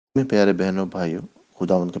میں پیارے بہنوں بھائیوں،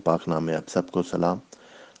 خداوند کے پاک نام میں آپ سب کو سلام۔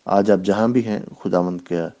 آج آپ جہاں بھی ہیں، خداوند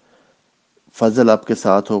کے فضل آپ کے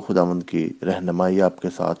ساتھ ہو، خداوند کی رہنمائی آپ کے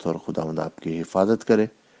ساتھ ہو، اور خداوند آپ کی حفاظت کرے۔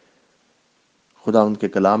 خداوند کے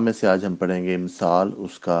کلام میں سے آج ہم پڑھیں گے مثال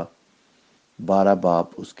اس کا 12 باب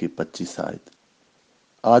اس کی 25 آیت۔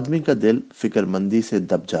 آدمی کا دل فکر مندی سے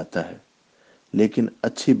دب جاتا ہے، لیکن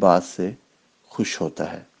اچھی بات سے خوش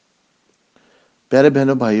ہوتا ہے۔ پیارے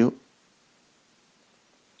بہنوں بھائیوں،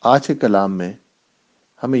 آج کے کلام میں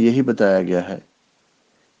ہمیں یہی بتایا گیا ہے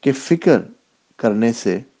کہ فکر کرنے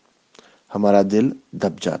سے ہمارا دل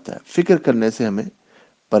دب جاتا ہے، فکر کرنے سے ہمیں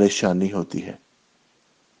پریشانی ہوتی ہے۔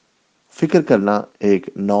 فکر کرنا ایک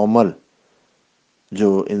نارمل جو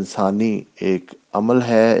انسانی ایک عمل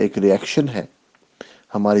ہے، ایک ری ایکشن ہے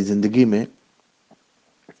ہماری زندگی میں۔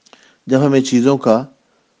 جب ہمیں چیزوں کا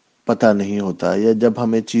پتہ نہیں ہوتا، یا جب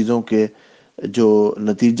ہمیں چیزوں کے جو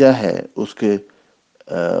نتیجہ ہے اس کے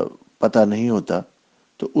پتہ نہیں ہوتا،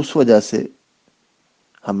 تو اس وجہ سے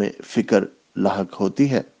ہمیں فکر لاحق ہوتی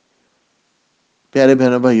ہے۔ پیارے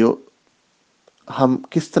بہنوں بھائیوں، ہم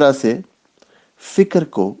کس طرح سے فکر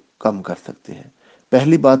کو کم کر سکتے ہیں؟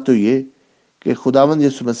 پہلی بات تو یہ کہ خداوند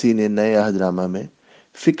یسوع مسیح نے نئے عہد نامہ میں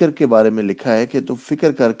فکر کے بارے میں لکھا ہے کہ تو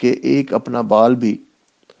فکر کر کے ایک اپنا بال بھی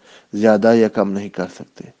زیادہ یا کم نہیں کر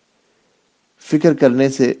سکتے۔ فکر کرنے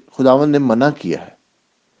سے خداوند نے منع کیا ہے۔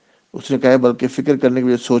 اس نے کہا ہے بلکہ فکر کرنے کے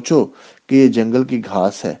لیے سوچو کہ یہ جنگل کی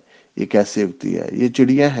گھاس ہے، یہ کیسے اگتی ہے، یہ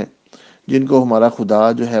چڑیاں ہیں جن کو ہمارا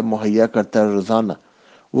خدا جو ہے مہیا کرتا ہے روزانہ۔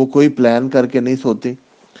 وہ کوئی پلان کر کے نہیں سوتی،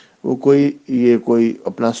 وہ کوئی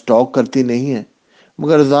اپنا سٹاک کرتی نہیں ہے،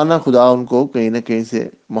 مگر روزانہ خدا ان کو کہیں نہ کہیں سے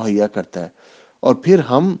مہیا کرتا ہے۔ اور پھر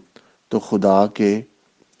ہم تو خدا کے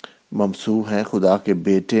ممسوح ہیں، خدا کے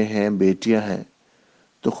بیٹے ہیں، بیٹیاں ہیں،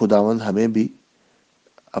 تو خداوند ہمیں بھی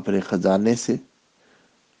اپنے خزانے سے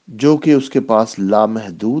جو کہ اس کے پاس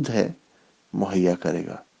لامحدود ہے مہیا کرے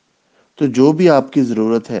گا۔ تو جو بھی آپ کی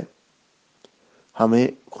ضرورت ہے ہمیں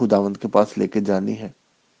خداوند کے پاس لے کے جانی ہے،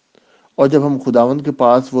 اور جب ہم خداوند کے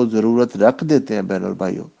پاس وہ ضرورت رکھ دیتے ہیں بہن اور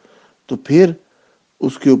بھائیوں، تو پھر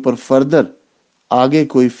اس کے اوپر فردر آگے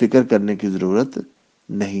کوئی فکر کرنے کی ضرورت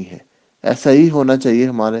نہیں ہے۔ ایسا ہی ہونا چاہیے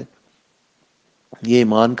ہمارے، یہ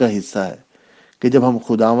ایمان کا حصہ ہے کہ جب ہم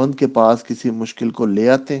خداوند کے پاس کسی مشکل کو لے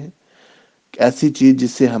آتے ہیں، ایسی چیز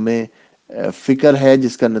جس سے ہمیں فکر ہے،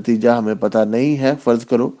 جس کا نتیجہ ہمیں پتہ نہیں ہے، فرض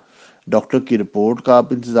کرو ڈاکٹر کی رپورٹ کا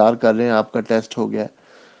آپ انتظار کر رہے ہیں، آپ کا ٹیسٹ ہو گیا ہے،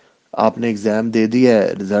 آپ نے ایگزام دے دیا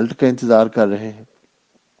ہے، رزلٹ کا انتظار کر رہے ہیں،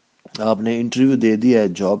 آپ نے انٹرویو دے دیا ہے،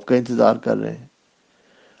 جاب کا انتظار کر رہے ہیں،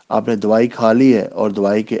 آپ نے دوائی کھا لی ہے اور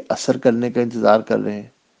دوائی کے اثر کرنے کا انتظار کر رہے ہیں۔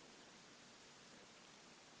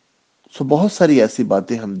 بہت ساری ایسی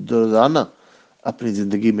باتیں ہم روزانہ اپنی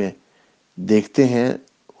زندگی میں دیکھتے ہیں،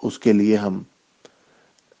 اس کے لیے ہم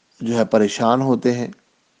جو ہے پریشان ہوتے ہیں۔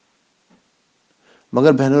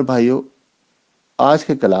 مگر بہنوں اور بھائیوں، آج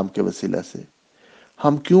کے کلام کے وسیلہ سے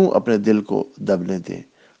ہم کیوں اپنے دل کو دبنے دیں؟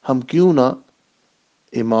 ہم کیوں نہ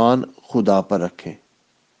ایمان خدا پر رکھیں؟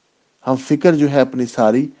 ہم فکر جو ہے اپنی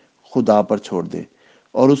ساری خدا پر چھوڑ دیں،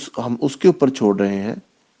 اور ہم اس کے اوپر چھوڑ رہے ہیں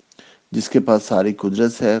جس کے پاس ساری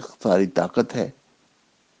قدرت ہے، ساری طاقت ہے۔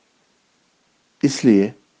 اس لیے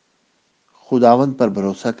خداوند پر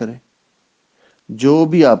بھروسہ کریں۔ جو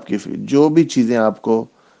بھی چیزیں آپ کو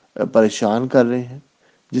پریشان کر رہے ہیں،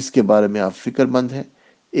 جس کے بارے میں آپ فکر مند ہیں،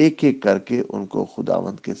 ایک ایک کر کے ان کو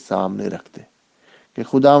خداوند کے سامنے رکھ دیں کہ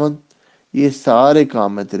خداوند یہ سارے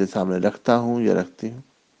کام میں تیرے سامنے رکھتا ہوں یا رکھتی ہوں،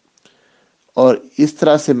 اور اس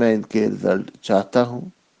طرح سے میں ان کے رزلٹ چاہتا ہوں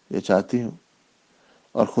یا چاہتی ہوں،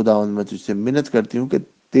 اور خداوند میں تجھ سے منت کرتی ہوں کہ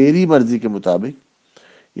تیری مرضی کے مطابق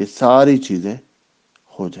یہ ساری چیزیں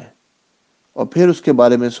ہو جائیں۔ اور پھر اس کے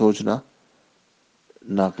بارے میں سوچنا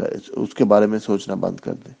نہ کرے، اس کے بارے میں سوچنا بند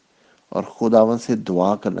کر دیں، اور خداوند سے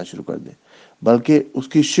دعا کرنا شروع کر دیں، بلکہ اس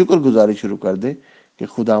کی شکر گزاری شروع کر دیں کہ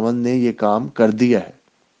خداوند نے یہ کام کر دیا ہے۔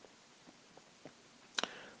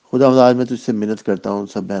 خداوند آج میں تجھ سے منت کرتا ہوں،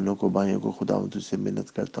 سب بہنوں کو، بھائیوں کو، خداوند تجھ سے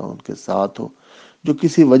منت کرتا ہوں ان کے ساتھ ہو جو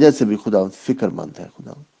کسی وجہ سے بھی خداوند فکر مند ہے۔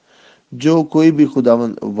 خداوند جو کوئی بھی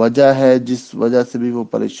خداوند وجہ ہے جس وجہ سے بھی وہ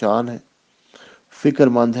پریشان ہے، فکر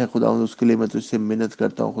مند ہے، خداوند اس کے لیے میں تجھ سے منت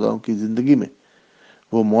کرتا ہوں، خداوند کی زندگی میں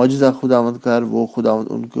وہ معجزہ خداوند کر، وہ خداوند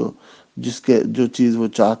ان کو جو چیز وہ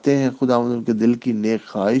چاہتے ہیں خداوند، ان کے دل کی نیک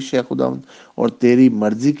خواہش ہے خداوند، اور تیری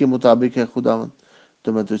مرضی کے مطابق ہے خداوند،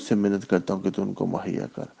 تو میں تجھ سے منت کرتا ہوں کہ تو ان کو مہیا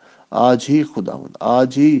کر۔ آج ہی خداوند،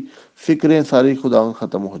 آج ہی فکریں ساری خداوند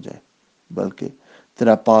ختم ہو جائیں، بلکہ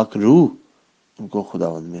تیرا پاک روح ان کو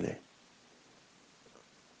خداوند ملے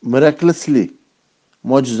میریکلسلی،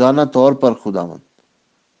 معجزانہ طور پر خداوند،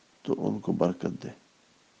 تو ان کو برکت دے۔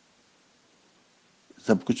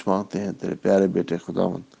 سب کچھ مانگتے ہیں تیرے پیارے بیٹے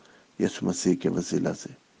خداوند یسوع مسیح کے وسیلہ سے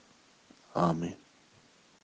آمین۔